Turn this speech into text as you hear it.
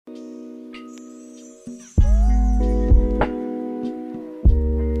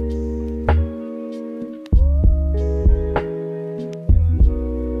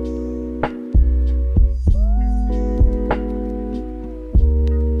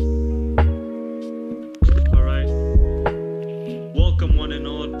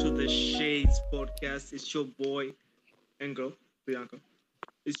podcast. It's your boy, and girl, Priyanka.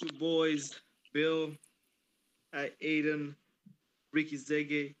 It's your boys, Bill, Aiden, Ricky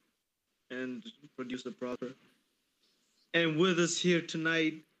Zege, and producer Prosper. And with us here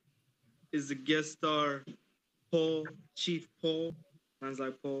tonight is the guest star, Paul, Chief Paul. Sounds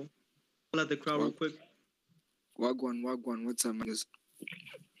like Paul. Let the crowd real quick. Wagwan, what's up, man?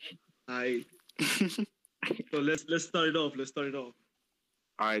 I. So let's start it off.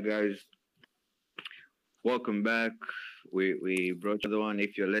 All right, guys. Welcome back. We brought you the one.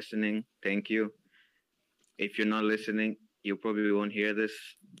 If you're listening, thank you. If you're not listening, you probably won't hear this.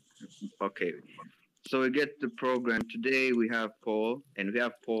 Okay. So we get the program. Today we have Paul, and we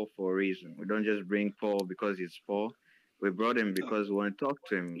have Paul for a reason. We don't just bring Paul because he's Paul. We brought him because we want to talk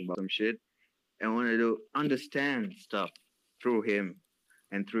to him about some shit and want to understand stuff through him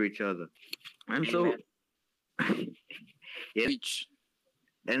and through each other. And so, yeah.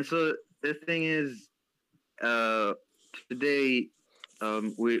 And so the thing is, today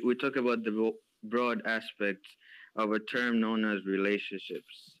we talk about the broad aspects of a term known as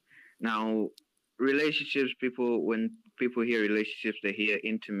relationships. Now, relationships, when people hear relationships, they hear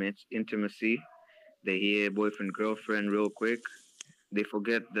intimacy, they hear boyfriend, girlfriend real quick. They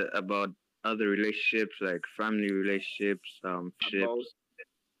forget about other relationships like family relationships, ships.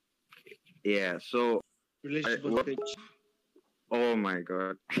 Yeah, so oh my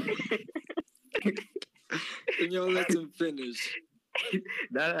god. Can y'all let him finish?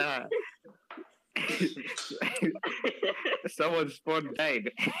 Someone's phone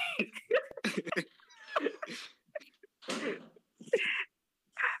died.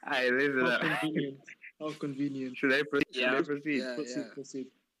 How convenient. Should I proceed? Yeah. Proceed.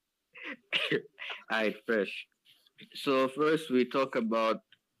 Alright, fresh. So first we talk about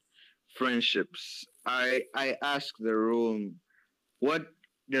friendships. I ask the room, what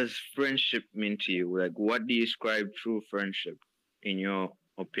does friendship mean to you? Like, what do you describe true friendship in your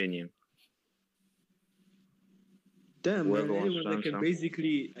opinion? Damn, man. Anyone that can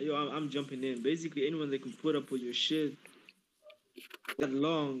basically, I'm jumping in. Basically, anyone that can put up with your shit that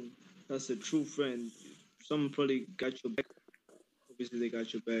long, that's a true friend. Someone probably got your back. Obviously, they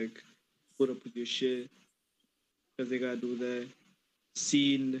got your back. Put up with your shit because they gotta do that.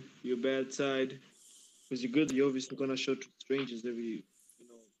 Seen your bad side. Because you're good, you're obviously gonna show to strangers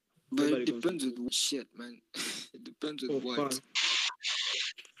But it depends with what shit, man. It depends with what. Fun.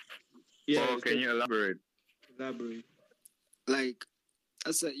 Yeah. Oh, can you elaborate? Like,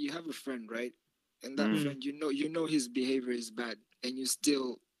 I said, you have a friend, right? And that friend, you know his behavior is bad, and you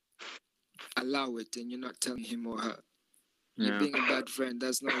still allow it, and you're not telling him or her. You're being a bad friend.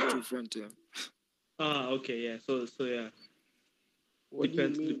 That's not a true friend to him. Okay, yeah. So yeah.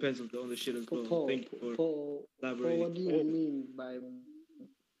 Depends on the shit as well. Paul, what do you mean by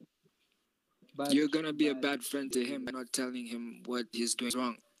you're gonna be a bad friend to him by not telling him what he's doing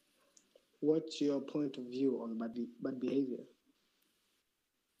wrong. What's your point of view on bad behavior?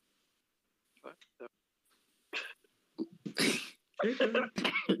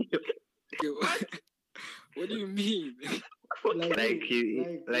 What do you mean?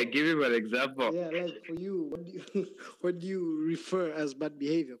 Like give him an example. Yeah, like for you, what do you refer as bad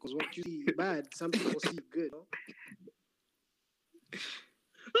behavior? Because what you see bad, some people see good.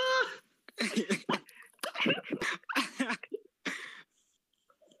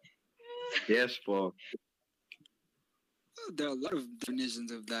 Yes, Paul. There are a lot of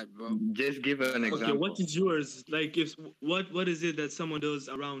definitions of that, bro. Just give an example. Okay, what is yours? Like, what is it that someone does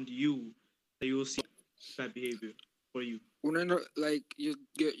around you that you will see bad behavior for you? When I know, like, you're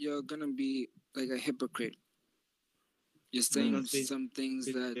gonna be like a hypocrite. You're saying some things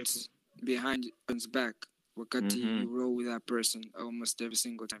that behind one's back, wakati you roll with that person almost every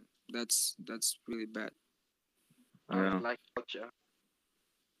single time. That's really bad. Yeah. Like culture.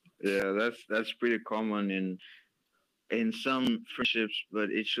 Yeah, that's pretty common in some friendships, but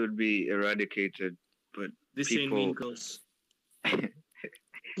it should be eradicated. But this ain't mean girls. The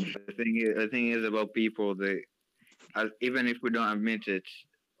thing is about people. Even if we don't admit it,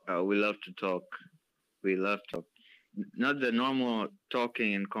 we love to talk. We love to talk. Not the normal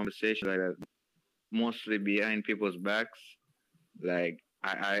talking and conversation like that. Mostly behind people's backs. Like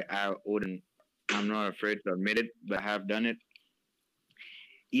I wouldn't. I'm not afraid to admit it, but I have done it.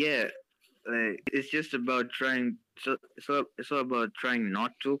 Yeah, it's just about trying. So it's all about trying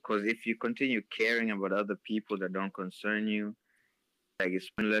not to. Because if you continue caring about other people that don't concern you, like it's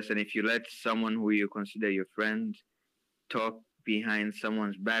pointless. And if you let someone who you consider your friend talk behind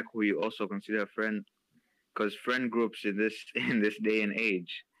someone's back who you also consider a friend, because friend groups in this day and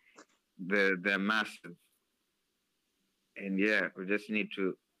age, they're massive. And yeah, we just need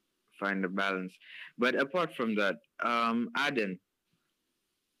to find a balance. But apart from that, Aden.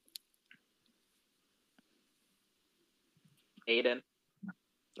 Aiden.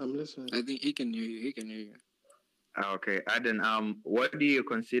 I'm listening. I think he can hear you. He can hear you. Okay, Aden. What do you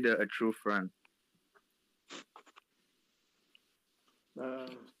consider a true friend?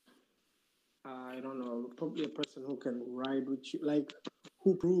 I don't know. Probably a person who can ride with you, like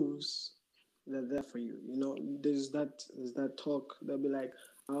who proves they're there for you. You know, there's that talk. They'll be like,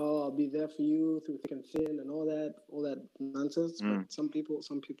 "Oh, I'll be there for you through thick and thin," and all that nonsense. But some people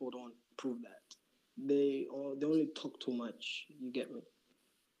don't prove that. They only talk too much. You get me?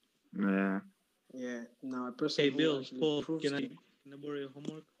 Yeah. Yeah. Now a person. Hey, who Bill, actually Paul, proves can I to- borrow your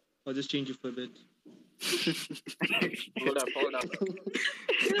homework? I'll just change it for a bit. Hold up.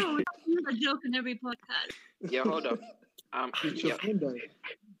 No, we do a joke in every podcast. Yeah, hold up. It's your Yeah. friend, though.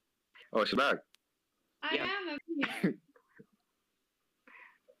 Oh, she's back. I Yeah. am a female.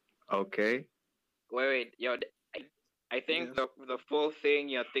 Okay. Wait. Yo, I think Yes. the full thing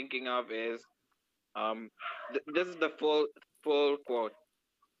you're thinking of is this is the full quote.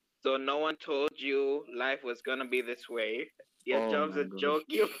 So no one told you life was gonna be this way. Your Oh job's my a God. joke,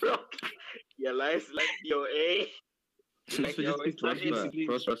 you broke. Your life's like your A. Like So you just always basically- study.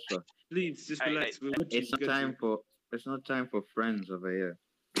 Prosper. Please, just I- relax. We're watching. It's not time for friends over here.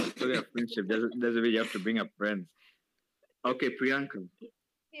 Talking of friendship doesn't really have to bring up friends. Okay, Priyanka,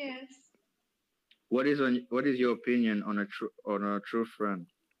 Yes. what is your opinion on a true friend?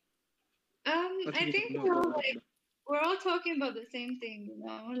 I think we're all talking about the same thing, you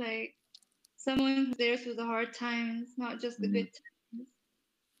know, like someone who's there through the hard times, not just the good times.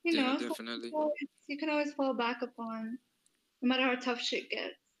 You Yeah, know, so definitely. you can always fall back upon, no matter how tough shit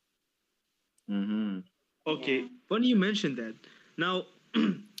gets. Mm-hmm. Okay, Yeah. funny you mentioned that. Now,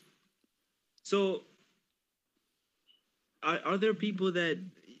 so are there people that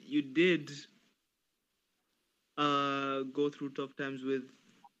you did go through tough times with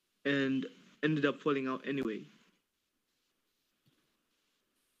and ended up falling out anyway?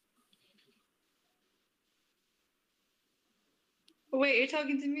 Wait, you're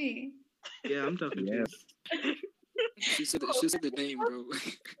talking to me? Yeah, I'm talking to you. Yes. She said the name, bro.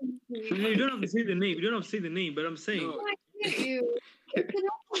 No, you don't have to say the name. You don't have to say the name, but I'm saying. No. I get you. It's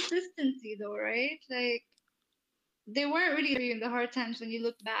about consistency, though, right? Like, they weren't really there in the hard times when you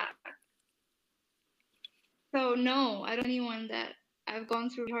look back. So, no, I don't know anyone that I've gone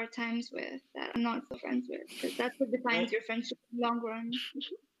through hard times with that I'm not still friends with. Because that's what defines your friendship in the long run.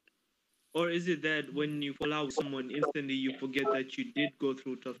 Or is it that when you fall out with someone, instantly you forget that you did go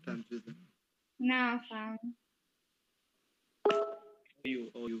through tough times with them? Nah, fam. Or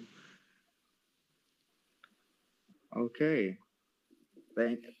you. Okay.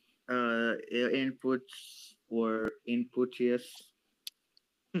 Thank. Your inputs were yes.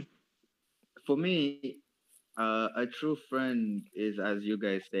 For me, a true friend is, as you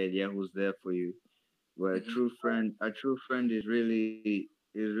guys said, yeah, who's there for you. Where a true friend is really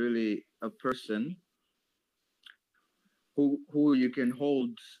a person who you can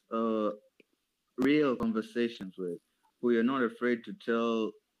hold real conversations with, who you're not afraid to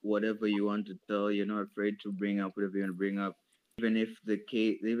tell whatever you want to tell. You're not afraid to bring up whatever you want to bring up, even if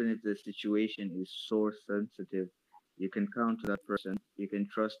the situation is so sensitive. You can count to that person. You can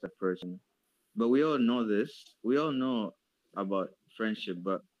trust that person. But we all know this. We all know about friendship,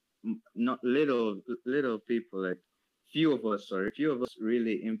 but not little people, like few of us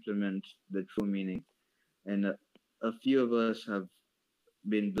really implement the true meaning, and a few of us have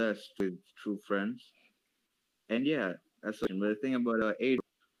been blessed with true friends. And yeah, that's what. But the thing about our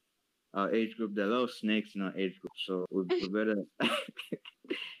age group, there are a lot of snakes in our age group, so we better.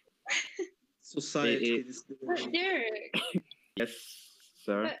 Society. But Derek, Yes,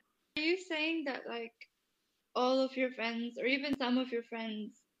 sir. But are you saying that, like, all of your friends, or even some of your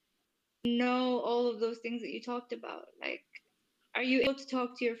friends, know all of those things that you talked about? Like, are you able to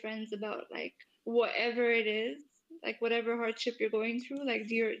talk to your friends about, like, whatever it is, like whatever hardship you're going through? Like,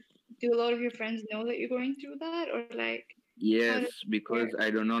 do a lot of your friends know that you're going through that, or like? Yes, because I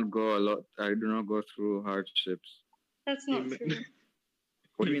do not go through hardships. That's not true.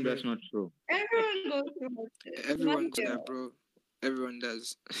 What do you mean that's not true? Everyone goes through hardships. Everyone Not does you. that, bro. Everyone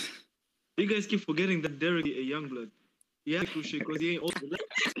does. You guys keep forgetting that Derek is a young blood. Yeah, crucial because he ain't old.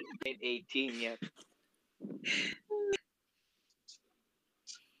 Ain't 18 yet.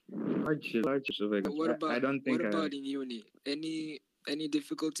 Hardships. What about I don't think. what about in uni? Any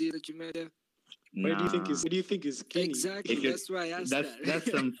difficulty that you met there? What do you think is skinny? Exactly. That's why I asked that. That's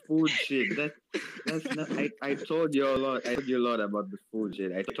some food shit. That's not. I told you a lot. I told you a lot about the food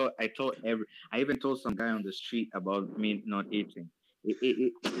shit. I even told some guy on the street about me not eating. He's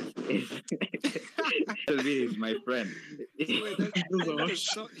my friend. So wait,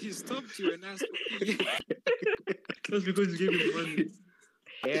 he stopped you and asked. That's because you gave him money.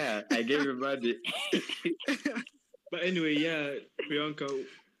 Yeah, I gave him money. But anyway, yeah, Priyanka,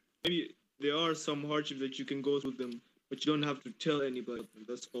 maybe there are some hardships that you can go through them, but you don't have to tell anybody.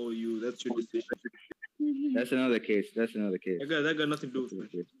 That's all you. That's your decision. That's another case. That got nothing to do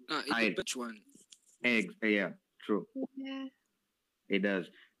with it. Which one? Yeah, true. Yeah. It does.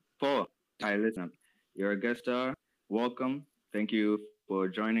 Paul, hi, listen up. You're a guest star. Welcome. Thank you for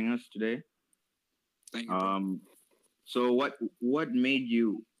joining us today. Thank you. So what made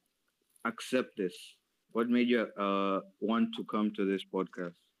you accept this? What made you want to come to this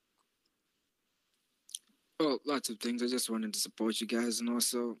podcast? Oh, lots of things. I just wanted to support you guys, and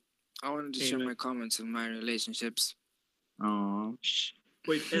also I wanted to share my comments on my relationships. Oh.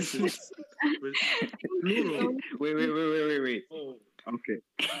 Wait, essence. Plural. Wait. Oh. Okay.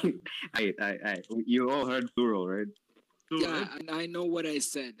 I. You all heard plural, right? Plural, yeah, and I know what I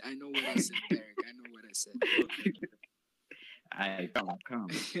said. Derek. I know what I said. Come.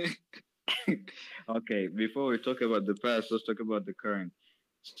 Okay, before we talk about the past, let's talk about the current.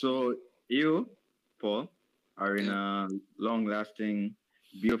 So you, Paul, are in a long-lasting,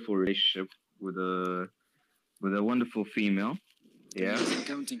 beautiful relationship with a wonderful female. Yeah.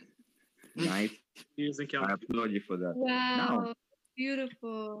 Counting. Nice. I applaud you for that. Wow. Now,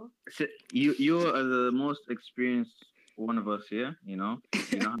 beautiful. So you are the most experienced one of us here. You know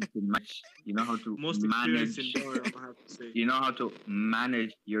how to match. You know how to manage. I have to say. You know how to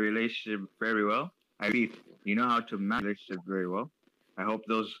manage your relationship very well. I repeat, you know how to manage relationship very well. I hope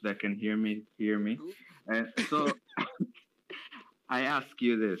those that can hear me. And so, I ask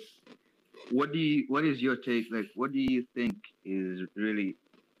you this: what is your take? Like, what do you think is really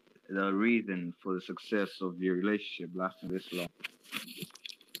the reason for the success of your relationship lasting this long?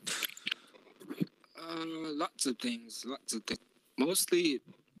 Lots of things. Mostly,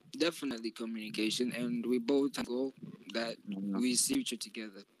 definitely communication, and we both have a goal that we see future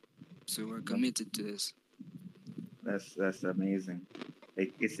together. So we're committed to this. That's amazing.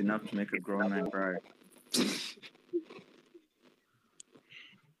 It's enough to make a grown man cry.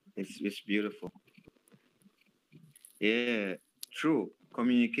 It's beautiful. Yeah, true.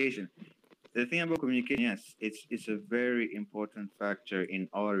 Communication. The thing about communication, yes, it's a very important factor in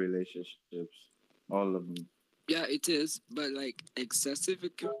all relationships, all of them. Yeah, it is, but like excessive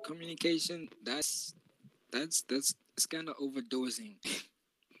communication, that's it's kind of overdosing.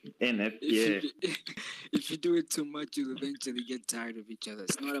 And if you do it too much, you'll eventually get tired of each other.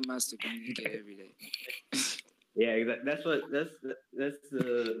 It's not a must to communicate every day. Yeah, exactly. That's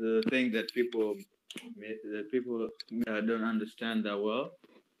the thing that people don't understand that well.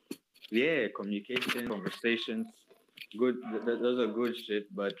 Yeah, communication, conversations, good. Those are good shit.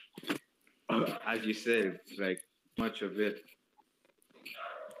 But as you said, like much of it,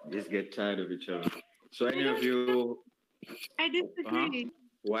 just get tired of each other. So any of you? I disagree.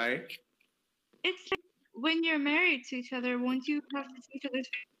 Why? It's like when you're married to each other, won't you have to see each other's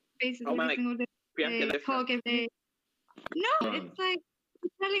faces every single day, talk every day? No, it's like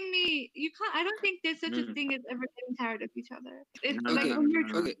you're telling me you can't. I don't think there's such a thing as ever getting tired of each other. It's like when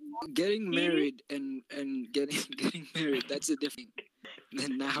you're getting married and getting married. That's a different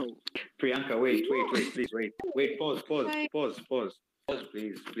than now. Priyanka, wait, please, pause,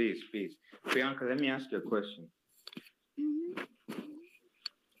 please. Priyanka, let me ask you a question. Mm-hmm.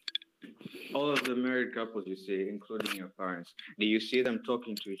 All of the married couples you see, including your parents, do you see them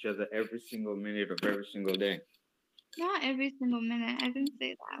talking to each other every single minute of every single day? Not every single minute. I didn't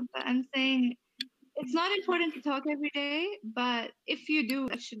say that, but I'm saying it's not important to talk every day, but if you do,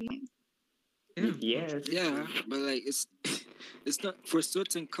 that should be. Yes. Yeah, but like it's not for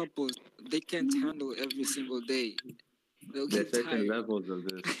certain couples. They can't handle every single day. They'll get There's certain tired. levels of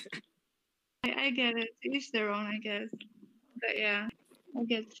this. I get it. To each their own, I guess. But yeah, I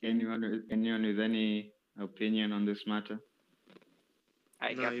get you. Anyone with any opinion on this matter?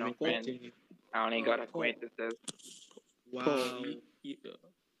 I got no friends. I only got acquaintances. Wow. Paul,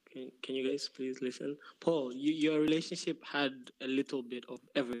 can you guys please listen? Paul, your relationship had a little bit of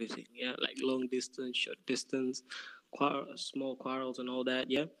everything, yeah? Like long distance, short distance, small quarrels and all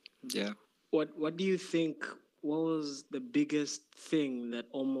that, yeah? Yeah. What do you think, what was the biggest thing that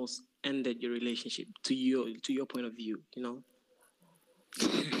almost ended your relationship to your point of view, you know?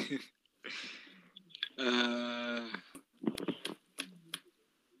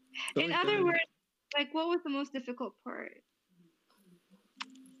 In other words, like what was the most difficult part?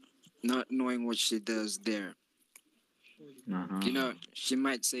 Not knowing what she does there. Uh-huh. You know, she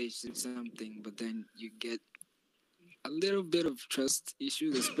might say something, but then you get a little bit of trust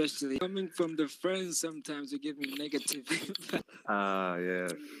issues, especially coming from the friends. Sometimes you give me negative feedback.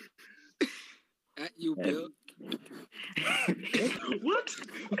 Yes. At you, Bill. What?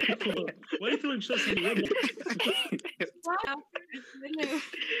 Why are you throwing shots at me? Wow.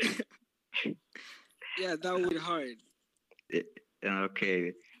 Yeah, that would be hard.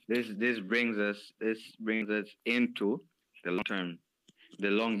 Okay. This brings us into the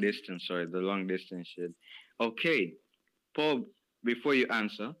long distance shit. Okay, Paul. Before you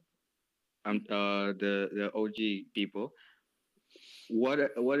answer, the OG people.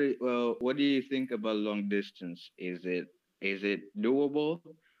 What do you think about long distance? Is it doable,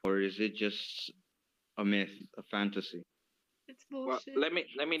 or is it just a myth, a fantasy? It's Well, bullshit. let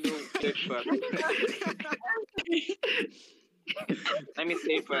me do it first. Let me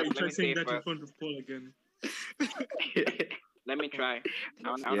say first. Let me say that in first. front of Paul again. Let me try. I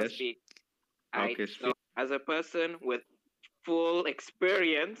want to Yes. speak. Okay, So as a person with full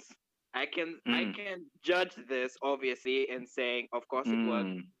experience, I can judge this obviously in saying, of course it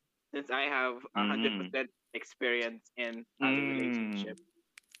works, since I have 100% experience in a relationship.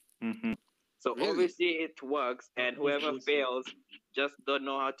 Mm-hmm. So Really? obviously it works, and whoever Bullshit. fails just don't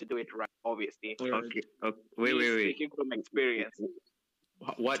know how to do it right. Obviously. Okay. Me Wait. Speaking from experience.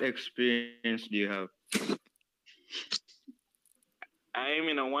 What experience do you have? I am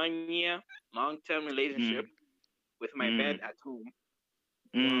in a 1-year long-term relationship with my bed at home.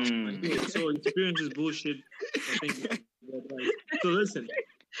 Wow. So experience is bullshit. I think. So listen,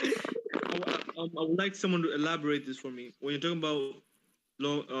 I would like someone to elaborate this for me. When you're talking about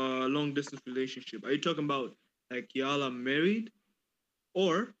long distance relationship, are you talking about like y'all are married,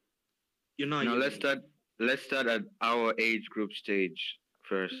 or you're not? No, yet let's start at our age group stage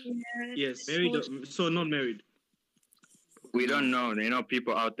first. Yes, married. So not married. We don't know.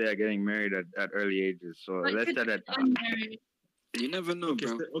 People out there getting married at early ages. So let's start at. Unmarried. You never know,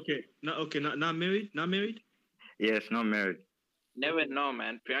 Okay, bro. not married. Not married. Yes, not married. Never know,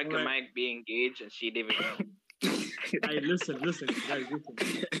 man. Priyanka Right. might be engaged and she didn't even know. Hey, listen, guys, listen.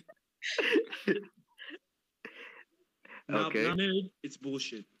 Not married, it's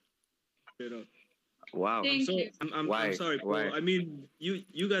bullshit. Straight up. Wow. Thank you. I'm sorry, Paul. Why? I mean,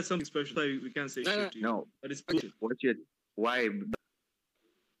 you got something special. We can't say shit to you. No. But it's bullshit. Why?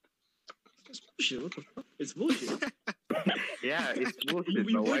 It's bullshit. What the fuck? It's bullshit. Yeah, it's bullshit.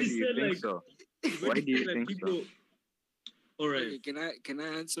 We But why already do you said, think like- so? Why do you think so? All right. Okay, can I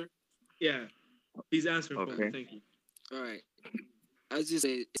answer? Yeah. Please answer. Paul. Okay. Thank you. All right. As you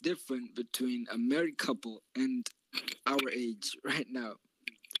say, it's different between a married couple and our age right now.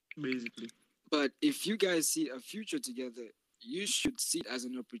 Basically. But if you guys see a future together, you should see it as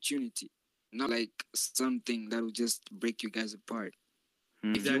an opportunity, not like something that will just break you guys apart.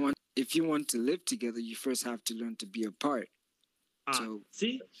 Exactly. If you want to live together, you first have to learn to be apart. So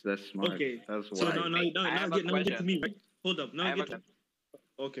see? That's smart. Okay. That's So why. now get to me, right? Hold up. Now get to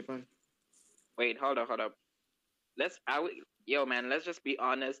Okay, fine. Wait, hold up. Yo, man, let's just be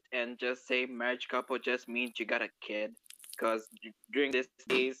honest and just say marriage couple just means you got a kid. Because during these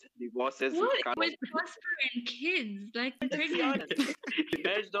days, divorces What? kind With Prosper and kids? Like, Let's be honest.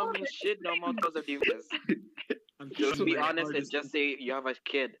 Marriage don't mean shit no more because of divorce. Just be honest and just say you have a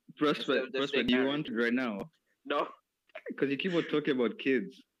kid. Prosper, do you want it right now? No. Because you keep on talking about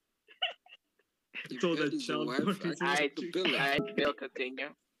kids. Told that child. I will continue.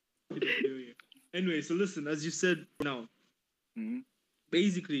 Anyway, so listen, as you said now,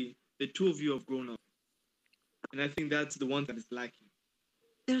 basically, the two of you have grown up. And I think that's the one that is lacking.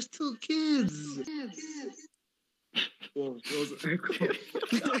 They're still kids. Whoa, that was an echo.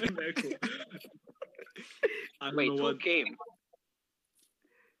 I don't Wait, know who what came?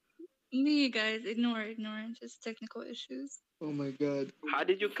 Me, guys, ignore. Just technical issues. Oh my god. How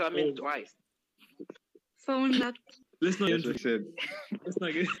did you come in twice? Phone, laptop. Let's not get into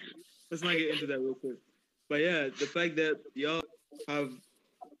that real quick. But yeah, the fact that y'all have,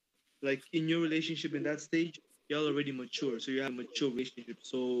 like, in your relationship in that stage, y'all already mature. So you have a mature relationship.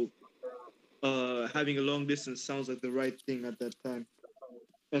 So having a long distance sounds like the right thing at that time.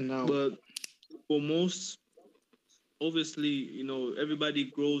 And now, but for most, obviously, everybody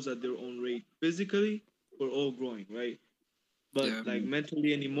grows at their own rate. Physically, we're all growing, right? But like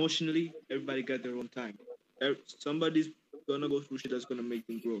mentally and emotionally, everybody got their own time. Somebody's gonna go through shit that's gonna make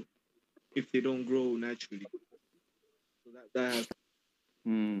them grow if they don't grow naturally. So that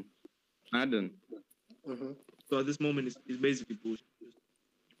Adam. So at this moment, it's basically bullshit.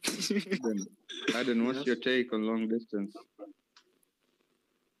 Adam, what's your take on long distance?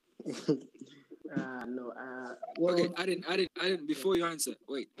 No. Well, okay, I didn't. Before you answer,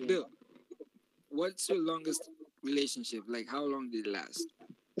 wait, Bill, what's your longest relationship, like how long did it last?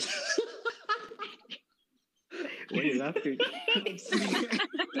 Why are you laughing?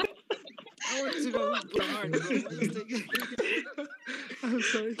 I want to know the hard, bro. I'm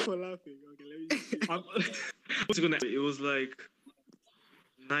sorry for laughing. Okay, let me see. I was gonna. It was like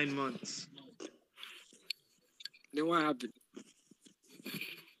 9 months. Then what happened?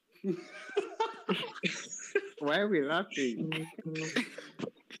 Why are we laughing?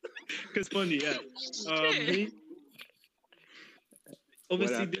 It's funny, yeah. Me,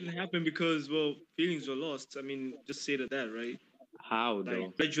 obviously it didn't happen because, well, feelings were lost. I mean, just say that, right? How though?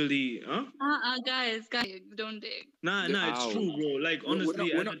 Like, gradually, huh? Guys, don't dig. Nah, it's true, bro. Like,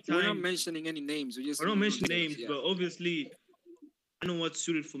 honestly, we're not mentioning any names. We're not mentioning names, but obviously, I know what's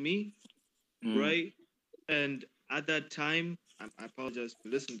suited for me, right? And at that time, I apologize for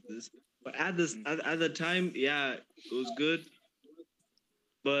listening to this, but at the time, yeah, it was good.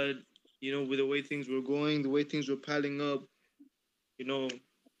 But you know, with the way things were going, the way things were piling up, you know,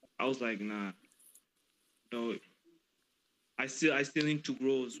 I was like, nah. No, I still need to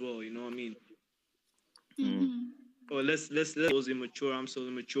grow as well. You know what I mean? Or let's was immature. I'm so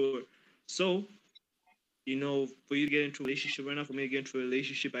immature. So, you know, for you to get into a relationship right now, for me to get into a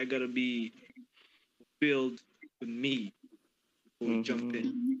relationship, I gotta be filled with me before we jump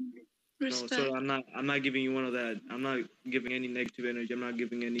in. No, so I'm not giving you one of that. I'm not giving any negative energy. I'm not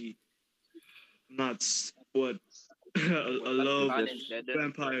giving any. I'm not what a love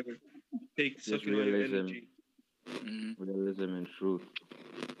vampire takes sucking all your energy. Realism and truth.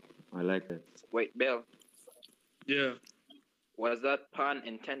 I like that. Wait, Bill. Yeah. Was that pun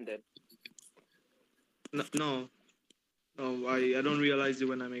intended? No. I don't realize it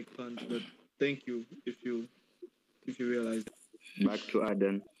when I make puns, but thank you if you realize it. Back to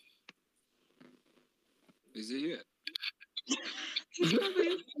Aden. Is it here?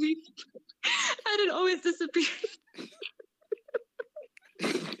 I didn't always disappear.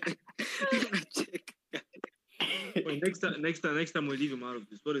 Wait, next time we'll leave him out of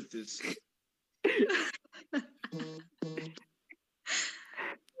this. What is this?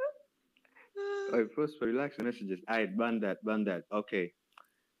 Alright, first relax the messages. Alright, ban that. Okay.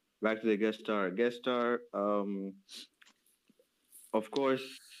 Back to the guest star. Of course,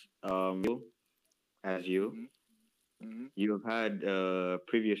 you've had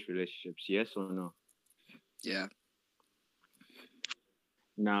previous relationships, yes or no? Yeah.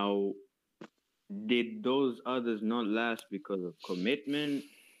 Now, did those others not last because of commitment,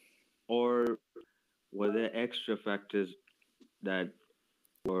 or were there extra factors that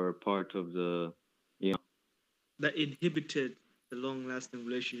were part of the, that inhibited the long-lasting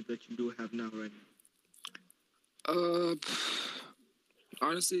relationship that you do have now, right?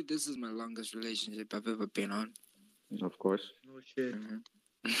 Honestly, this is my longest relationship I've ever been on. Of course. No shit.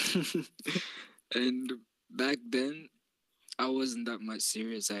 And back then, I wasn't that much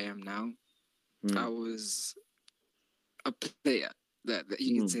serious I am now. I was a player. That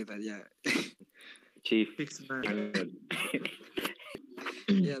you can say that, yeah. Chief.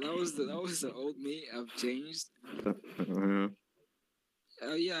 Yeah, that was the old me. I've changed.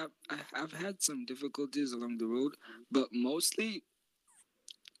 Yeah, I've had some difficulties along the road, but mostly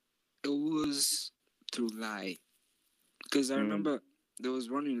it was through lie. Because I remember there was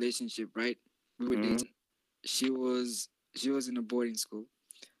one relationship, right? We were dating. She was in a boarding school.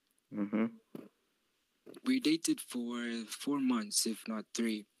 We dated for 4 months, if not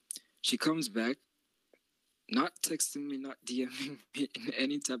 3. She comes back, not texting me, not DMing me in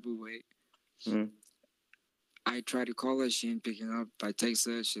any type of way. I try to call her, she ain't picking up. I text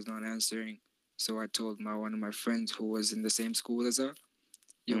her, she's not answering. So I told one of my friends who was in the same school as her,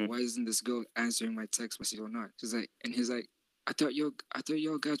 yo, why isn't this girl answering my text message or not? She's like, and he's like, I thought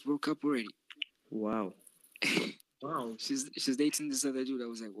y'all guys broke up already. Wow. Wow. She's dating this other dude. I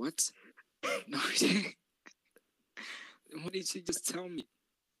was like, what? No. Why did she just tell me?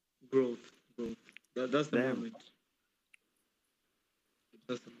 Growth. That's the moment.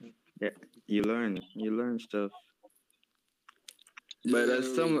 That's the moment. Yeah, you learn stuff. But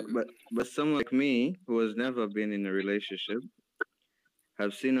as someone like me who has never been in a relationship,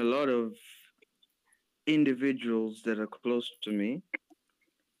 have seen a lot of individuals that are close to me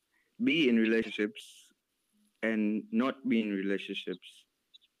be in relationships and not be in relationships.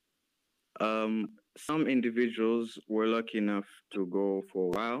 Some individuals were lucky enough to go for a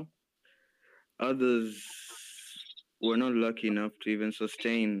while. Others were not lucky enough to even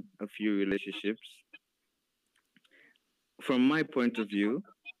sustain a few relationships. From my point of view,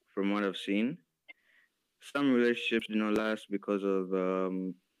 from what I've seen, some relationships do not last because of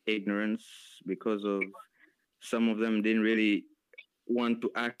ignorance, because of some of them didn't really want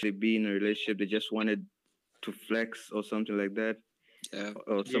to actually be in a relationship. They just wanted to flex or something like that. Yeah.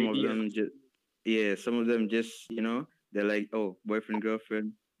 Or some of them just they're like, oh, boyfriend,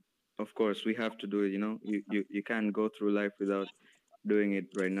 girlfriend. Of course, we have to do it. You can't go through life without doing it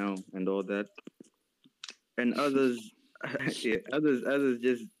right now and all that. And others, yeah, others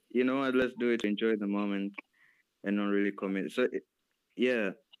just let's do it to enjoy the moment and not really commit. So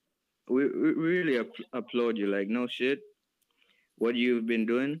yeah, we really applaud you. Like, no shit, what you've been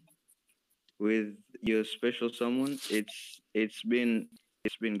doing with your special someone, it's been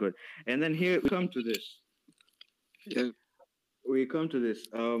good. And then here we come to this. Yeah. We come to this.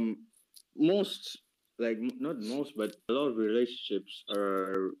 Most, like, not most, but a lot of relationships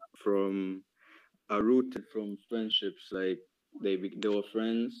are rooted from friendships. Like they were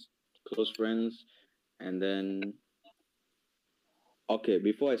friends, close friends, and then okay.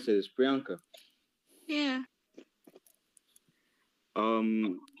 Before I say this, Priyanka. Yeah.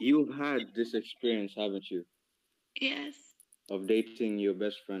 You've had this experience, haven't you? Yes. Of dating your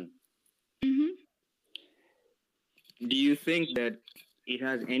best friend. Mm-hmm. Do you think that it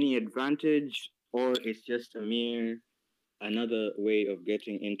has any advantage, or it's just another way of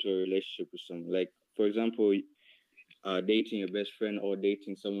getting into a relationship with someone? Like, for example, dating your best friend or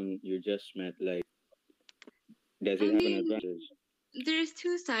dating someone you just met. Like, does it have an advantage? There's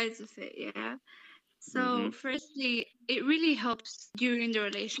two sides of it, yeah. So firstly, it really helps during the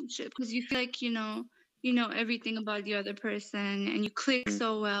relationship because you feel like you know everything about the other person and you click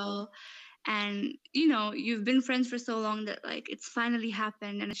so well, and you've been friends for so long that like it's finally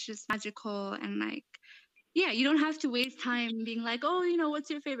happened and it's just magical, and like yeah, you don't have to waste time being like, oh, what's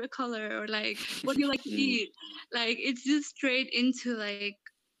your favorite color, or like what do you like to eat. Like it's just straight into like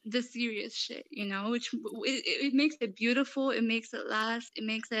the serious shit, which it makes it beautiful, it makes it last, it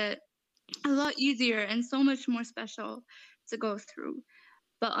makes it a lot easier and so much more special to go through.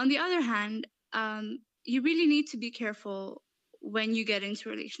 But on the other hand, you really need to be careful when you get into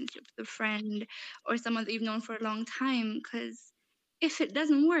a relationship with a friend or someone that you've known for a long time, because if it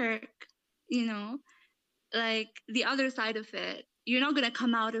doesn't work, like the other side of it, you're not going to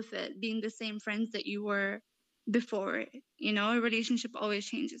come out of it being the same friends that you were before. A relationship always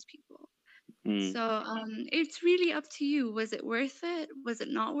changes people. So it's really up to you. Was it worth it? Was it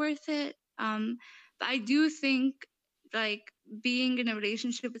not worth it? But I do think like being in a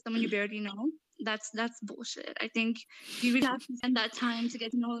relationship with someone you barely know, that's bullshit. I think you really have to spend that time to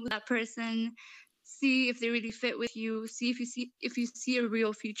get to know that person, see if they really fit with you, see if you see a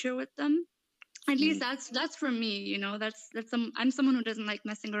real future with them. At least that's for me. I'm someone who doesn't like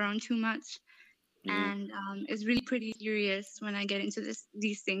messing around too much. And is really pretty serious when I get into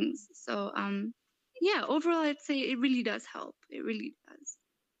these things. So yeah, overall I'd say it really does help. It really does.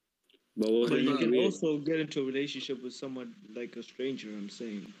 But you can also get into a relationship with someone like a stranger, I'm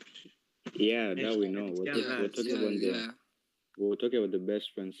saying. Yeah, that we know. We'll talk about the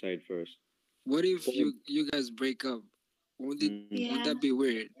best friend side first. What if you guys break up? Won't that be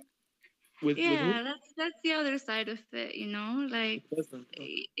weird? That's the other side of it, like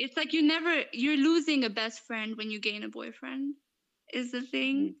it's like you're losing a best friend when you gain a boyfriend is the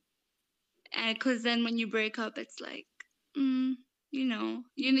thing. And because then when you break up, it's like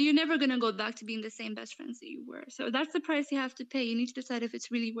you're never gonna go back to being the same best friends that you were. So that's the price you have to pay. You need to decide if it's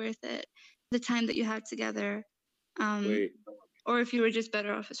really worth it, the time that you had together, or if you were just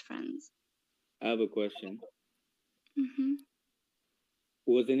better off as friends. I have a question.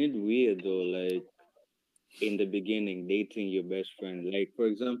 Wasn't it weird though, like in the beginning, dating your best friend? Like, for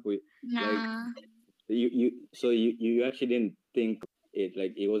example, like you actually didn't think it,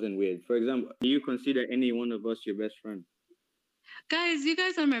 like it wasn't weird. For example, do you consider any one of us your best friend? Guys, you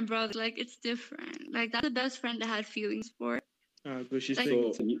guys are my brother. Like, it's different. Like, that's the best friend I had feelings for. But she's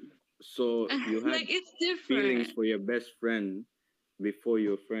so you had like, it's different. Feelings for your best friend before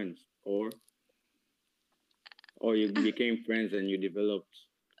you were friends, or you became friends and you developed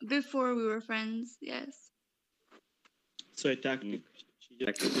before we were friends. Yes. So a tactic.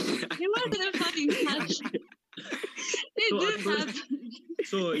 It wasn't a fucking tactic.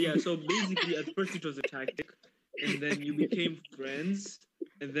 So basically, at first it was a tactic, and then you became friends,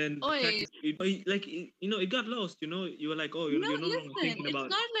 and then it got lost. You were like, oh, you're no longer thinking about.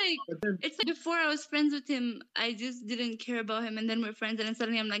 It's not like it's like before I was friends with him, I just didn't care about him, and then we're friends, and then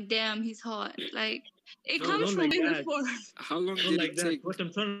suddenly I'm like, damn, he's hot. Like it comes from way before. How long did it take? What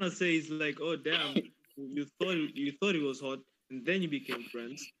I'm trying to say is like, oh damn, you thought he was hot, and then you became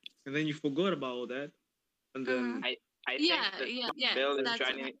friends, and then you forgot about all that, and then. I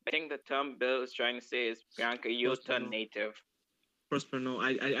think the term Bill is trying to say is, Priyanka, you turn native. Prosper, no,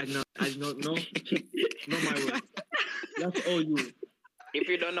 I know my words. That's all you. If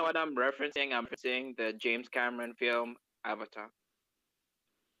you don't know what I'm referencing the James Cameron film Avatar.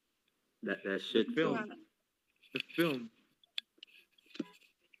 That shit. The film.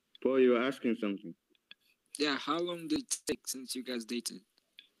 Paul, you were asking something. Yeah, how long did it take since you guys dated?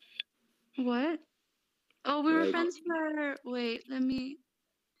 What? Oh, we were friends for 1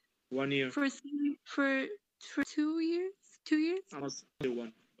 year. For 2 years? 2 years? I was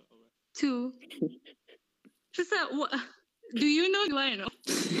 1. 2. Just that. What? Do you know? Do I know?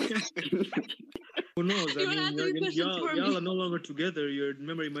 Who knows? I mean, y'all are no longer together. Your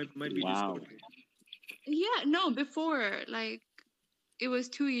memory might be distorted. Yeah, no. Before, like, it was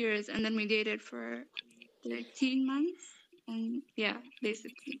 2 years, and then we dated for 13 months, and yeah,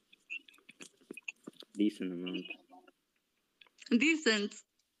 basically. Decent amount. Decent.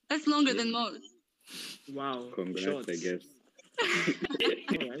 That's longer than most. Wow. Congrats, I guess.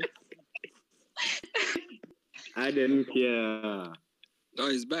 Alright. I didn't care. Oh,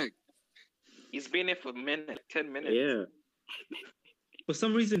 he's back. He's been here for 10 minutes. Yeah. For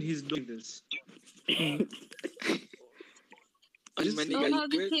some reason, he's doing this. How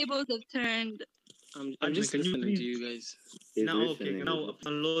the tables have turned. I'm just listening to you guys. Now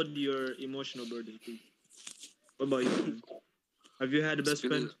unload your emotional burden, please. What about you, man? Have you had a best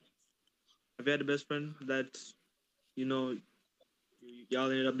friend? Have you had a best friend that, y'all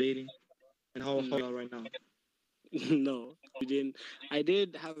ended up dating? And how are y'all right now? No, we didn't. I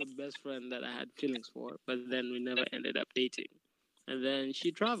did have a best friend that I had feelings for, but then we never ended up dating. And then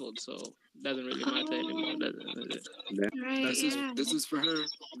she traveled, so it doesn't really matter anymore, does it? Right, This is for her.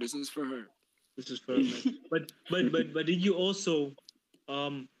 This is for her. This is for her. But did you also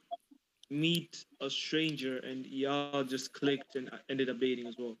meet a stranger and y'all just clicked and ended up dating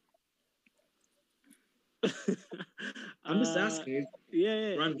as well? I'm just asking.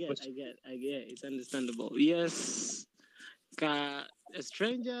 Yeah, I get. It's understandable. Yes, a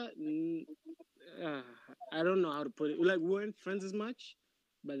stranger. I don't know how to put it. Like, we weren't friends as much,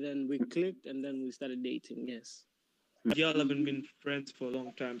 but then we clicked and then we started dating. Yes. Y'all haven't been friends for a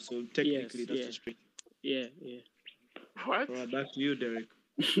long time, so technically that's a stranger. Yeah. What? All right, back to you, Derek.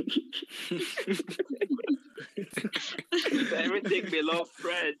 Everything below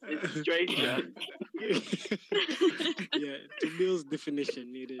friend is stranger. Yeah, to Bill's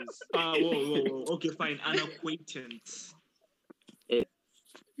definition, it is. Whoa. Okay, fine. An acquaintance. We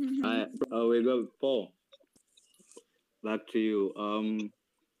go, Paul. Back to you.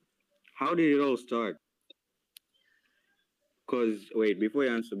 How did it all start? Before you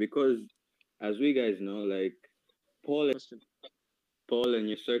answer, because as we guys know, like Paul and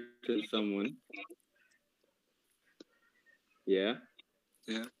your certain someone. Yeah.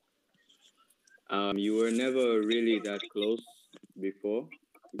 Yeah. You were never really that close before,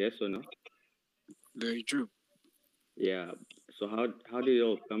 yes or no? Very true. Yeah. So how did it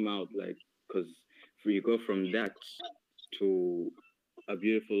all come out? Like, because you go from that to a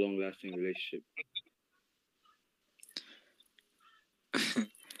beautiful, long-lasting relationship.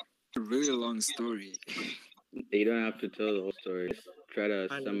 A really long story. You don't have to tell the whole story. Just try to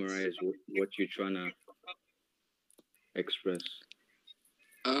summarize what you're trying to express.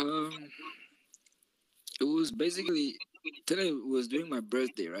 It was basically today was during my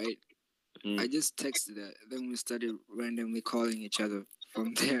birthday, right? I just texted her. Then we started randomly calling each other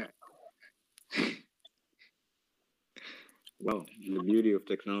from there. Wow, the beauty of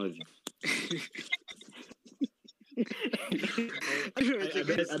technology. I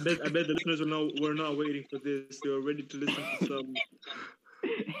bet the listeners were not waiting for this. They were ready to listen to some.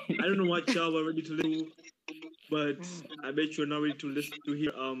 I don't know what y'all were ready to listen to, but I bet you're not ready to listen to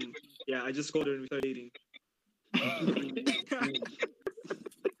hear. Yeah, I just called her and we started dating.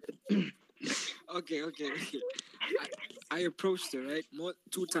 Okay. I approached her, right?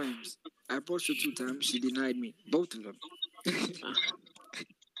 2 times. I approached her 2 times. She denied me, both of them.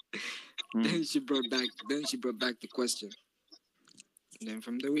 Then she brought back the question. And then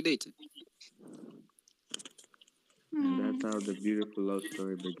from there we dated. And that's how the beautiful love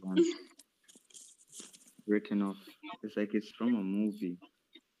story began. Written off. It's like it's from a movie.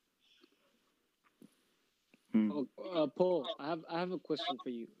 Paul, I have a question for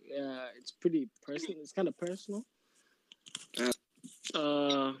you. It's pretty personal. It's kind of personal.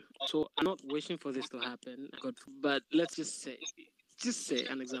 So I'm not wishing for this to happen, but let's just say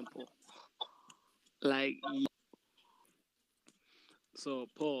an example. Like, so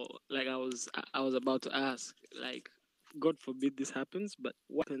Paul, like I was about to ask, like, God forbid this happens, but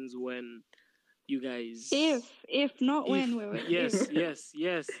what happens when you guys? If not when, wait. Yes.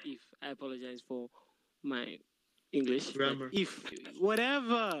 If I apologize for my English. Grammar. If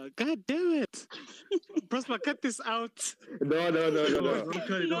whatever, god damn it, Prosper, cut this out. No. Don't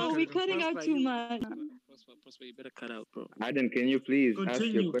cut it. No, we're cutting out too much. Prosper, you better cut out, bro. Adam, can you please ask your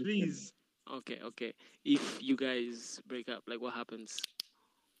Continue, question? please. Okay. If you guys break up, like what happens?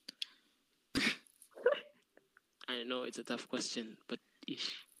 I know it's a tough question, but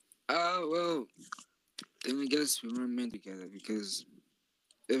ish. Well, then I guess we weren't meant together, because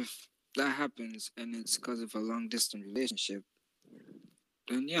if that happens and it's because of a long distance relationship,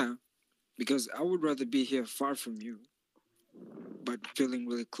 then yeah, because I would rather be here far from you, but feeling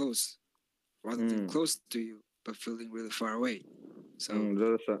really close, rather than close to you, but feeling really far away. So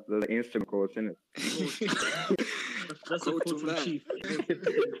those are Instagram quotes, isn't it? That's a quote from Chief.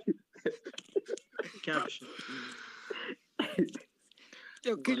 Caption.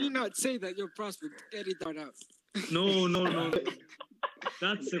 Yo, can you not say that? You're Prosper. Get it out. No.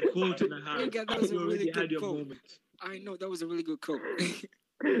 That's a quote and a half. That was a really good your quote. moment. I know, that was a really good quote.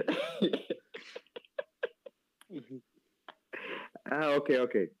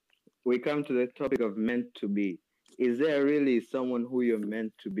 Okay. We come to the topic of meant to be. Is there really someone who you're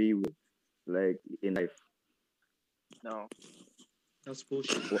meant to be with, like in life? No. That's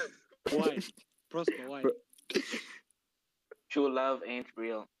bullshit. Why? Prosper, why? True love ain't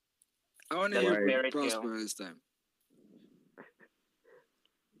real. I want to That's a hear fairy Prosper tale. this time.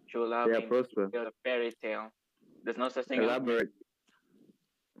 True love ain't Prosper. real. A fairy tale. There's no such thing as. Elaborate.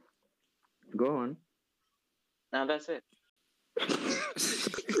 Go on. No, that's it.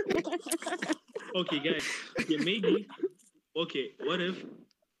 Okay, guys. Yeah, maybe. Okay, what if?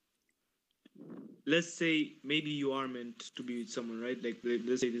 Let's say maybe you are meant to be with someone, right? Like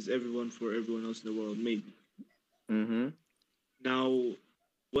let's say there's everyone for everyone else in the world, maybe. Mm-hmm. Now,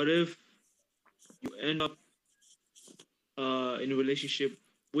 what if you end up in a relationship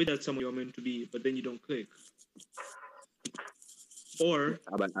with that someone you're meant to be, but then you don't click? Or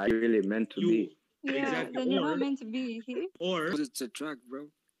But are you really meant to be? Yeah, Exactly. then you're not meant to be here. Or It's a track, bro.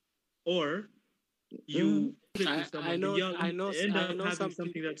 or you click with someone, I know end up having some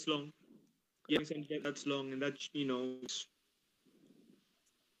something people. that's long. Yeah, something that's long, and that's it's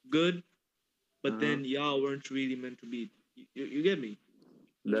good, but then y'all weren't really meant to be. You get me?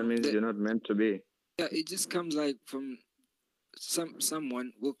 That means you're not meant to be. Yeah, it just comes like from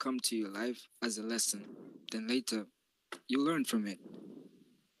someone will come to your life as a lesson. Then later, you learn from it.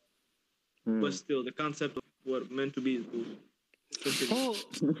 But still, the concept of what meant to be is bullshit.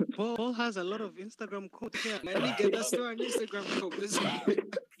 Paul has a lot of Instagram quotes here. My nigga, that's not an Instagram quote.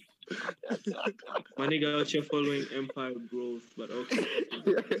 My nigga out here following empire growth, but okay.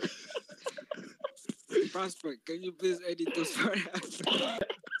 Prosper, can you please edit those part out?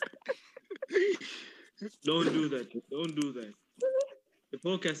 Don't do that. The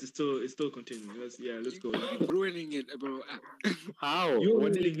podcast is still continuing. Let's go. Ruining it, bro. How? You're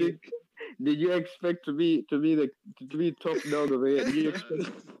What did you did you expect to be top dog over here? Did you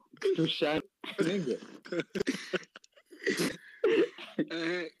expect to shine? Nigga.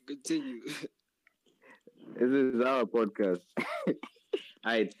 Continue. This is our podcast.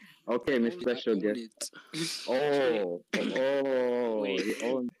 Alright. Okay, Mr. Special Guest. Oh. Wait.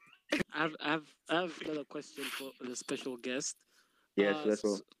 I've another question for the special guest. Yes, let's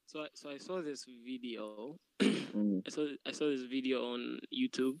go. So I saw this video. I saw this video on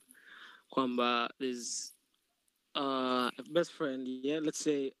YouTube. Kwamba there's a best friend. Yeah, let's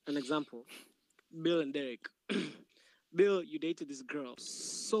say an example. Bill and Derek. Bill, you dated this girl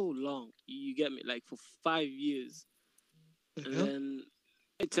so long. You get me, like for 5 years, and then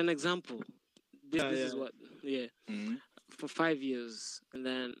it's an example. This is what, for 5 years, and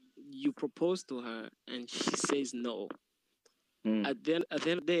then you propose to her, and she says no. At the end of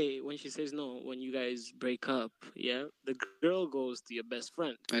the day, when she says no, when you guys break up, the girl goes to your best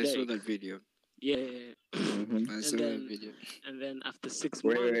friend. I saw that video. Yeah. I saw that video. And then after 6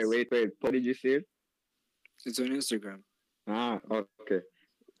 months... Wait. What did you say? It's on Instagram. Okay.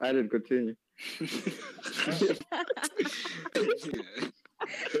 I didn't continue.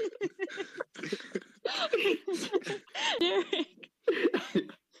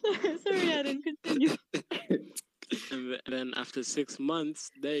 Sorry, I didn't continue. And then after 6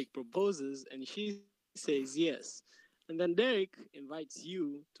 months, Derek proposes and she says yes. And then Derek invites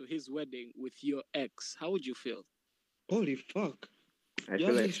you to his wedding with your ex. How would you feel? Holy fuck. I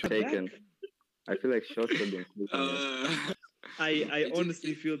feel like shaken. I feel like shots have been taken. I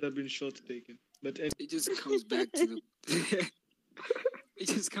honestly feel they've been shots taken. But it just comes back to the it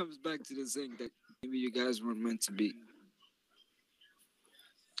just comes back to the saying that maybe you guys weren't meant to be.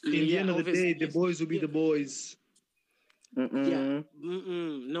 In the end of the day, the boys will be the boys. Yeah.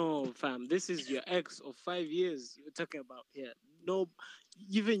 No, fam. This is your ex of 5 years you're talking about here. No,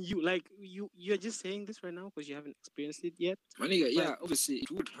 even you, like you're just saying this right now because you haven't experienced it yet. My nigga, yeah, obviously it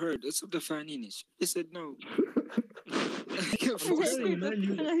would hurt. That's what the finding is. They said no.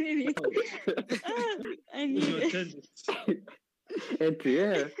 I need it.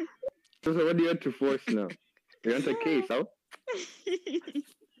 Yeah. So what do you want to force now? You want a case, huh?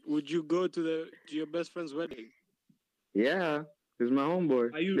 Would you go to your best friend's wedding? Yeah, he's my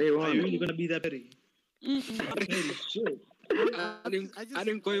homeboy. Are you really gonna be that petty? Shit. I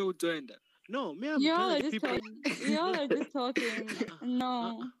didn't go you to end. No, me. Y'all are just talking. Y'all are just talking.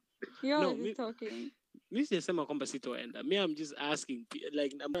 No, y'all are just talking. Me siyasema kwamba sitoenda. Me, I'm just asking.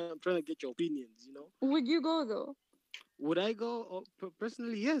 Like, I'm trying to get your opinions. You know. Would you go though? Would I go?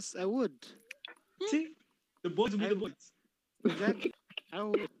 Personally, yes, I would. See, the boys will be the boys. Exactly. I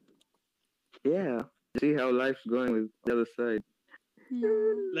would. Yeah. See how life's going with the other side.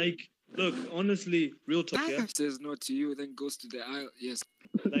 Like, look, honestly, real talk. Yeah? Says no to you, then goes to the aisle. Yes.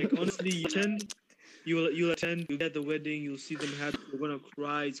 Like, honestly, you'll attend, you get the wedding, you'll see them happy, you're gonna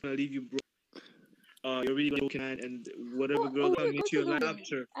cry, it's gonna leave you broke. You're really broken, and whatever girl comes into your life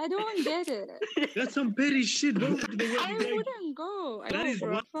after. I don't get it. That's some petty shit. Go to the wedding. I wouldn't go. That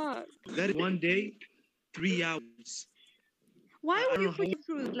is one day, 3 hours. Why would you put you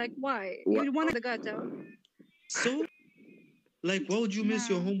through? Like, why? You want the guts out. So, like, why would you miss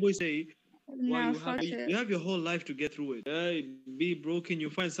your homeboy say? No, you have your whole life to get through it. Be broken, you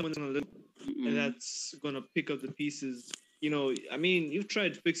find someone and that's gonna pick up the pieces. You know, I mean, you've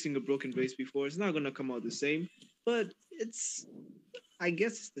tried fixing a broken vase before. It's not gonna come out the same, but I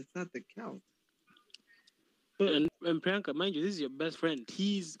guess it's not the count. But and Priyanka, mind you, this is your best friend.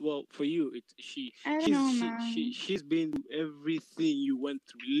 For you, it's she. She's been through everything you went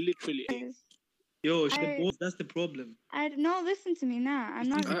through, literally. Yo, that's the problem. Listen to me now. I'm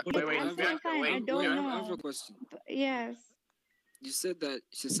not. I'm fine. I don't know. I have a question. Yes. You said that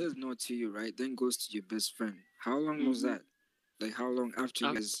she says no to you, right? Then goes to your best friend. How long was that? Like, how long after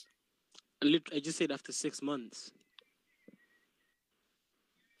you guys? I just said after 6 months.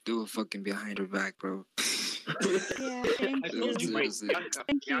 They were fucking behind her back, bro. Yeah, thank you.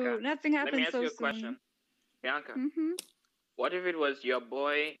 Thank you. Nothing happened so soon. Let me ask you a question. Bianca, what if it was your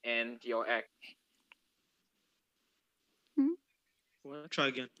boy and your ex? Well, try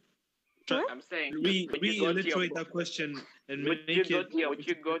again. I'm saying, reiterate that question and would you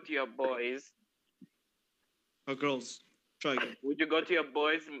go to your boys? Or girls? Try again. Would you go to your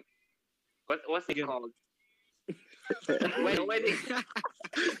boys? What's it called? Wedding.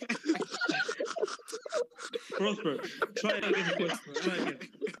 Prosper, try again the question.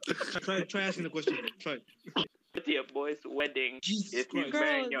 Try again. Try asking the question. Try. Go to your boy's wedding if he's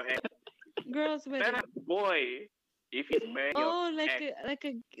marrying your ex. Girls' wedding. That boy, if he's marrying your ex. like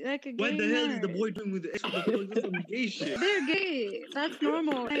a gay What the hell is the boy doing with the ex? That's some gay shit. They're gay. That's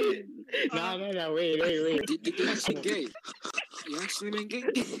normal. No, wait. Did you actually gay? You actually mean gay?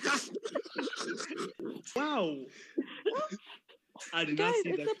 Wow. I did not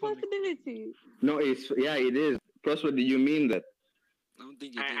see that. It's a possibility. No, it is. Prosper, do you mean that? I don't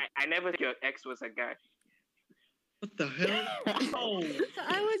think you did. I never think your ex was a guy. What the hell? Oh. So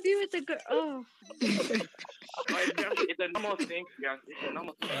I would be with a girl. Oh. It's a normal thing, Bianca. It's a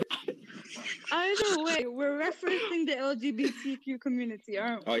normal thing. Either way, we're referencing the LGBTQ community,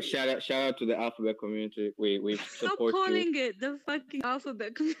 aren't we? Oh, shout out to the alphabet community. We Stop support calling it the fucking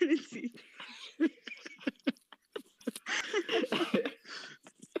alphabet community.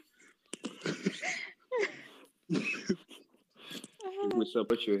 We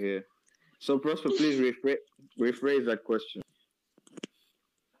support you here. So, Prosper, please rephrase that question.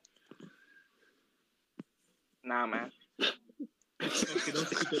 Nah, man. Okay,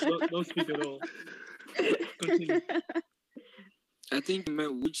 don't speak at all. Continue. I think,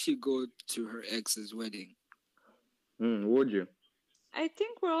 man, would she go to her ex's wedding? Would you? I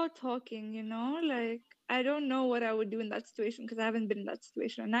think we're all talking, you know? Like, I don't know what I would do in that situation because I haven't been in that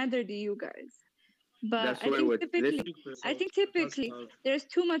situation. Neither do you guys. But I think typically there's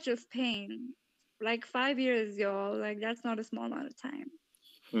too much of pain. Like 5 years, y'all. Like, that's not a small amount of time.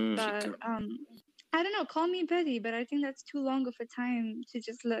 But I don't know. Call me petty, but I think that's too long of a time to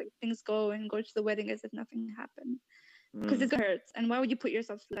just let things go and go to the wedding as if nothing happened. Because it hurts. And why would you put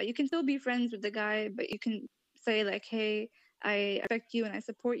yourself through that? You can still be friends with the guy, but you can say like, "Hey, I respect you and I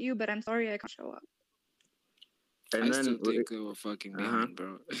support you, but I'm sorry I can't show up." And I still think they were fucking behind,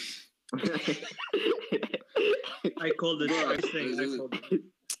 bro. I called it. I called it.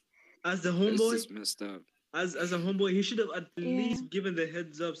 As the homeboy, messed up. as a homeboy, he should have at least given the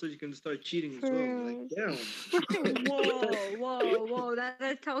heads up so you can start cheating as well. Like, damn. whoa,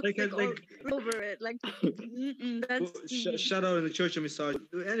 that's toxic over it. Like, that's shout out in the church of massage.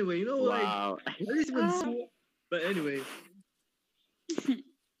 Anyway, you know what? Wow. At least but anyway.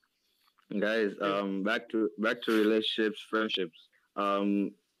 Guys, back to relationships, friendships. I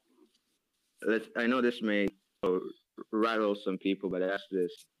know this may rattle some people, but I ask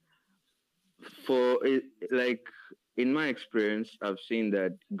this. Like in my experience, I've seen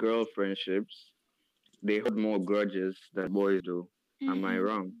that girl friendships, they hold more grudges than boys do. Am I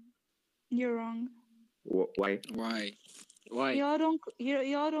wrong? You're wrong. Why? Y'all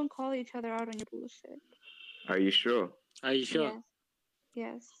don't call each other out on your bullshit. Are you sure?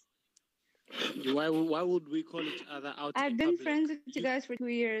 Yes. Why would we call each other out? I've been friends with you guys for 2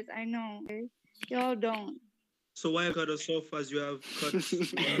 years. I know. Okay? Y'all don't. So why cut us off as you have cut?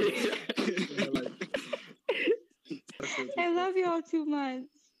 I love y'all too much.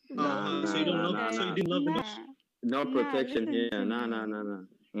 So you don't love him? So you didn't love him? No protection here. No.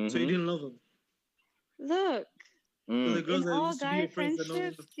 Mm-hmm. So you didn't love him? Look. So the girls in all guy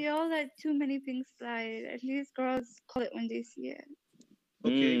friendships, y'all let too many things slide. At least girls call it when they see it.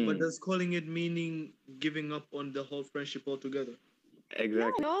 Okay, but does calling it meaning giving up on the whole friendship altogether? Exactly.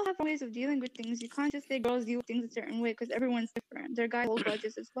 No, we all have ways of dealing with things. You can't just say girls deal with things a certain way because everyone's different. Their guys hold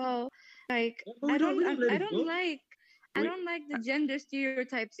grudges as well. Like I don't like the gender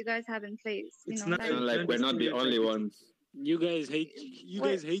stereotypes you guys have in place. It's not like we're not the only ones. You guys hate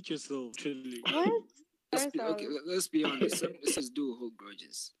yourself, truly. What? Let's be honest. Some guys do hold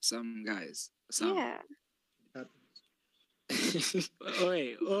grudges. Some guys. Some. Yeah.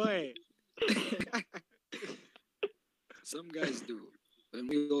 Oi. Some guys do. And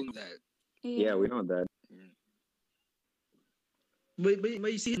we all know that. Yeah, we know that. But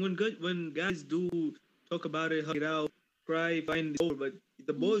you see, when guys do talk about it, hug it out, cry, find it over, but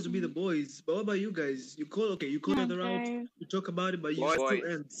the boys will be the boys. But what about you guys? You call each other out, you talk about it, but you still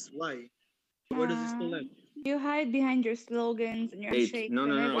ends. Why? Where does it still end? You hide behind your slogans and your shakes. No.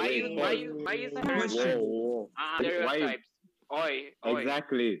 Why you stereotypes? Oi.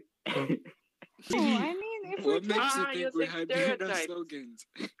 Exactly. I mean, if what makes you think we hide behind our slogans?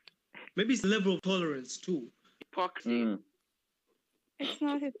 Maybe it's the level of tolerance too. Hypocrisy. It's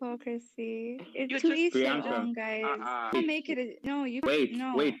not hypocrisy. It's to each their own, guys. Don't make it.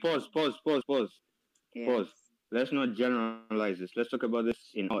 Wait. Pause. Yes. Pause. Let's not generalize this. Let's talk about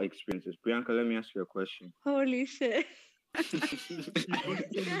this in our experiences. Priyanka, let me ask you a question. Holy shit.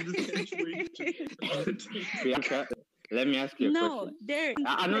 Priyanka, let me ask you a question. No, Derek.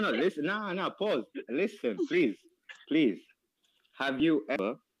 No. Listen. No. Pause. Listen, please. Have you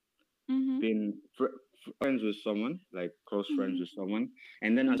ever been friends with someone, like close friends with someone,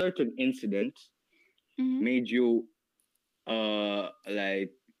 and then a certain incident made you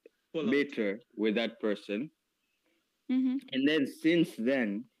like bitter with that person, and then since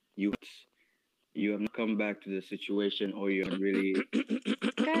then you have not come back to the situation, or you have really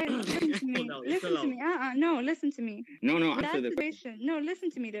guys, listen to me. Listen to me. No, with that situation. No, listen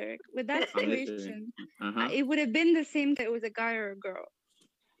to me, Derek. With that situation, it would have been the same if it was a guy or a girl.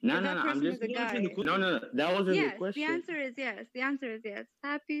 No. I'm just No. That wasn't the question. The answer is yes.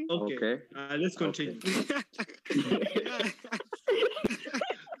 Happy? Okay. Let's continue.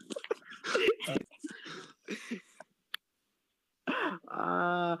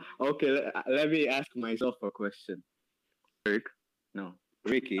 Okay. Let me ask myself a question. Derek? No.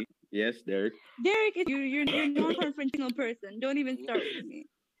 Ricky? Yes, Derek. Derek, you're a non-confrontational person. Don't even start with me.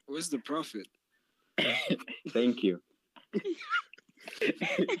 Where's the profit? Thank you.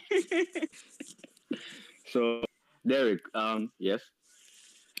 So, Derek, yes,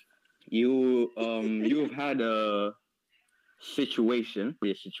 you've had a situation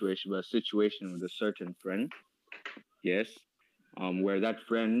with a certain friend, yes, where that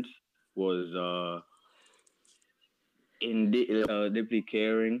friend was deeply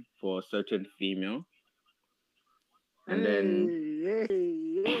caring for a certain female, and then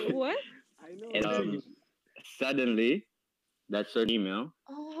what? Suddenly, that certain female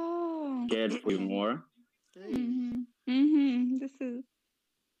cared for you more. This is.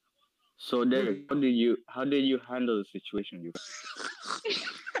 So Derek, how did you handle the situation?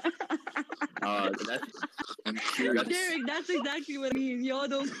 Derek, that's exactly what I mean. Y'all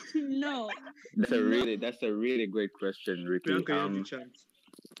don't know. That's a really great question, Ricky.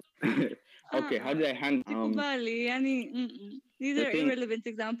 Okay, how did I handle? These are irrelevant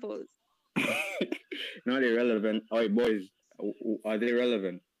examples. Not irrelevant. Oh, boys, are they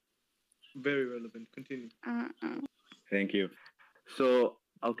relevant? Very relevant. Continue. Thank you. So,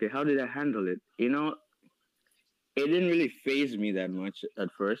 okay, how did I handle it? it didn't really faze me that much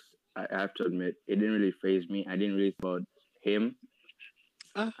at first. I have to admit, it didn't really faze me. I didn't really think about him.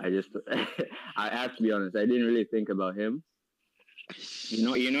 I just, I have to be honest. I didn't really think about him.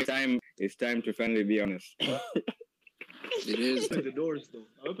 It's time to finally be honest. It is. I opened the doors, though.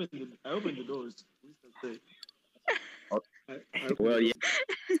 I opened the doors. Well, yeah.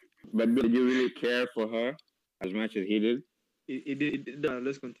 But did you really care for her as much as he did? It did.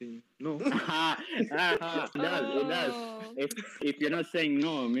 Let's continue. No. It does. If you're not saying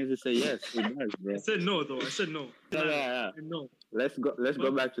no, it means to say yes. It does, bro. I said no, though. I said no. Yeah. No. Let's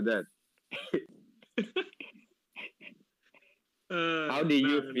go back to that. How did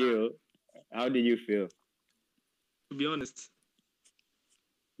you feel? How did you feel? To be honest.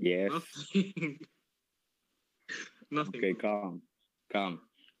 Yes. Nothing. Okay, calm.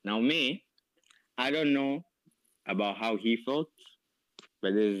 Now me, I don't know about how he felt,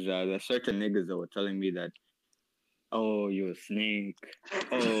 but there's certain niggas that were telling me that, oh, you're a snake.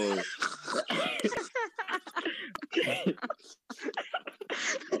 Oh.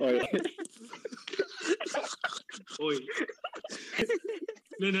 Oi.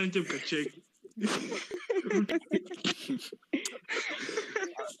 No, check.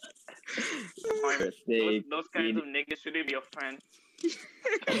 Those kinds of niggas shouldn't be your friend.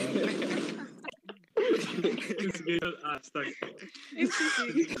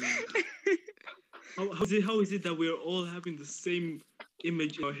 How is it that we're all having the same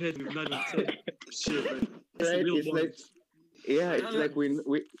image in our head? We've not even said shit, man. It's like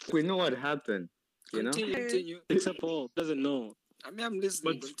we know what happened. You know? Continue. Except Paul doesn't know. I mean, I'm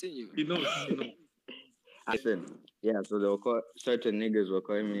listening. But Continue. You know. Listen, so certain niggas were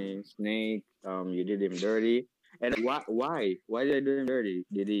calling me snake. You did him dirty. And why? Why did I do him dirty?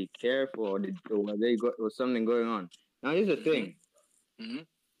 Did he care for? Was something going on? Now here's the thing. Mm-hmm.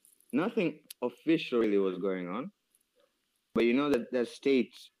 Nothing official really was going on, but you know that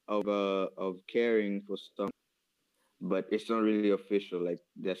state of caring for some, but it's not really official. Like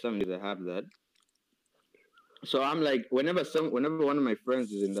there's some that have that. So I'm like, whenever one of my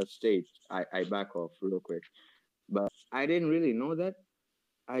friends is in that state, I back off real quick. But I didn't really know that.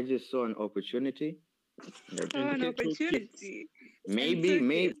 I just saw an opportunity. An opportunity. Maybe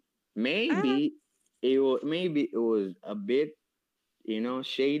it was a bit,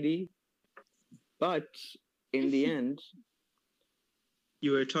 shady, but in the end,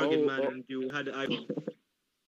 you were a target man and you had the eye.